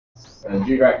a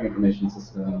geographic information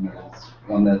system is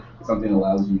something that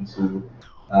allows you to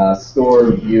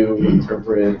store, view,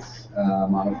 interpret,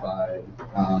 modify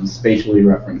spatially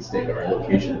referenced data or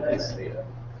location-based data.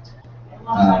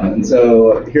 And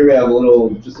so here we have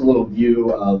just a little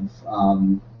view of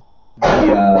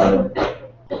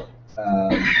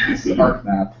this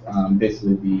ArcMap,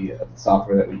 basically the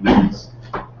software that we use.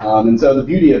 And so the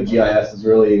beauty of GIS is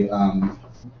really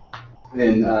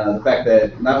in the fact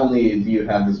that not only do you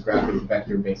have this graphic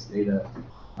vector-based data,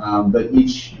 but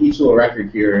each little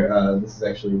record here, this is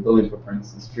actually a building footprint,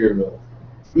 this is Spearville.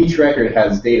 Each record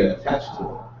has data attached to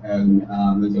it. And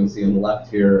as you can see on the left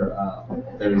here,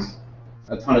 there's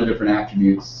a ton of different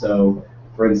attributes. So,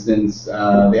 for instance,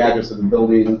 the address of the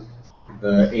building,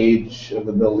 the age of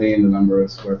the building, the number of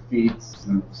square feet, the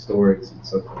number of stories, and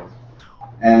so forth.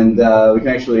 And we can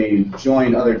actually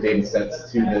join other data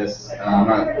sets to this,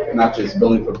 not just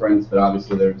building footprints, but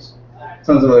obviously there's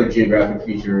tons of other geographic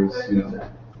features,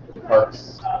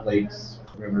 parks, lakes,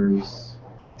 rivers,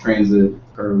 transit,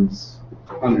 curves,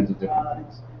 hundreds of different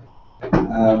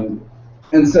things.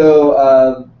 And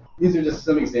so these are just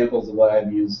some examples of what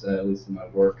I've used, at least in my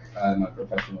work, my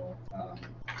professional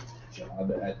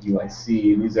job at UIC.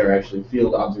 These are actually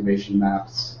field observation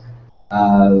maps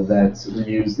that were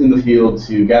used in the field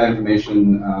to gather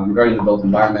information regarding the built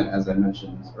environment, as I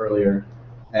mentioned earlier.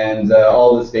 And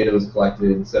all this data was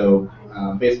collected, so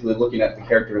basically looking at the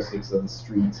characteristics of the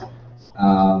street.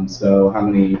 So how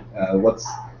many,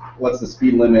 what's the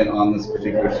speed limit on this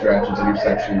particular stretch of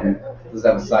intersection? Does it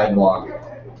have a sidewalk?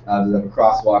 Does it have a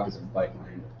crosswalk? Is it a bike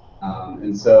lane?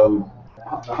 And so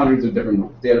hundreds of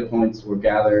different data points were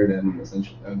gathered and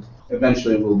essentially,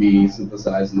 eventually will be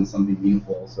synthesized into something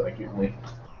meaningful. So I can't really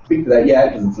speak to that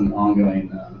yet because it's an ongoing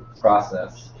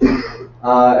process.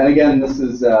 And again, this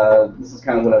is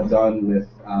kind of what I've done with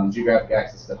geographic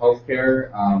access to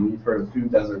healthcare. You've heard of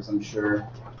food deserts, I'm sure.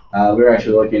 We were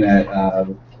actually looking at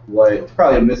what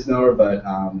probably a misnomer, but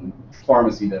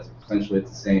pharmacy deserts. Essentially, it's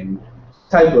the same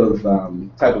type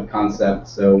of concept.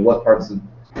 So what parts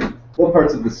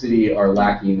of the city are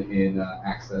lacking in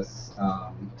access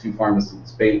to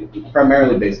pharmacies,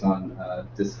 primarily based on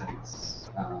distance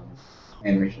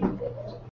and regional.